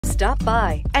Stop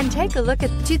by and take a look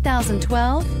at the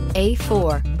 2012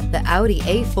 A4. The Audi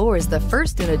A4 is the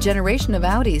first in a generation of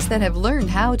Audis that have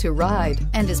learned how to ride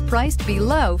and is priced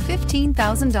below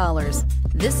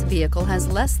 $15,000. This vehicle has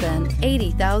less than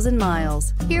 80,000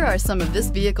 miles. Here are some of this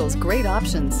vehicle's great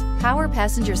options: power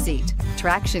passenger seat,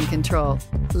 traction control,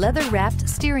 leather-wrapped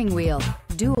steering wheel,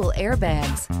 dual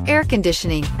airbags, air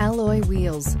conditioning, alloy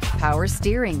wheels, power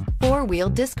steering, four-wheel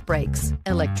disc brakes,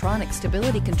 electronic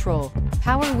stability control,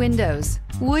 power windows.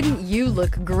 Wouldn't you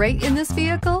look great in this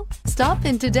vehicle? Stop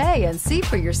in today and see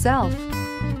for yourself.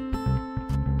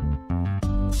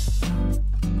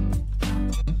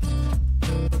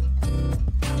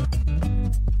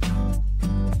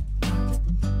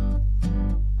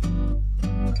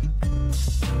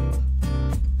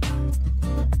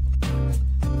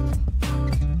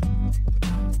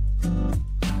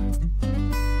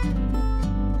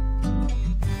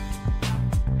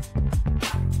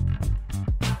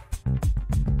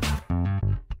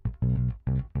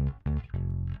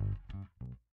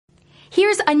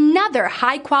 Here's another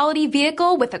high-quality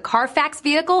vehicle with a Carfax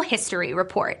Vehicle History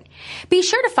Report. Be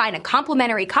sure to find a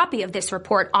complimentary copy of this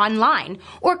report online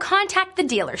or contact the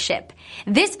dealership.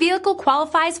 This vehicle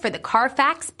qualifies for the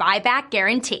Carfax Buyback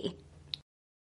Guarantee.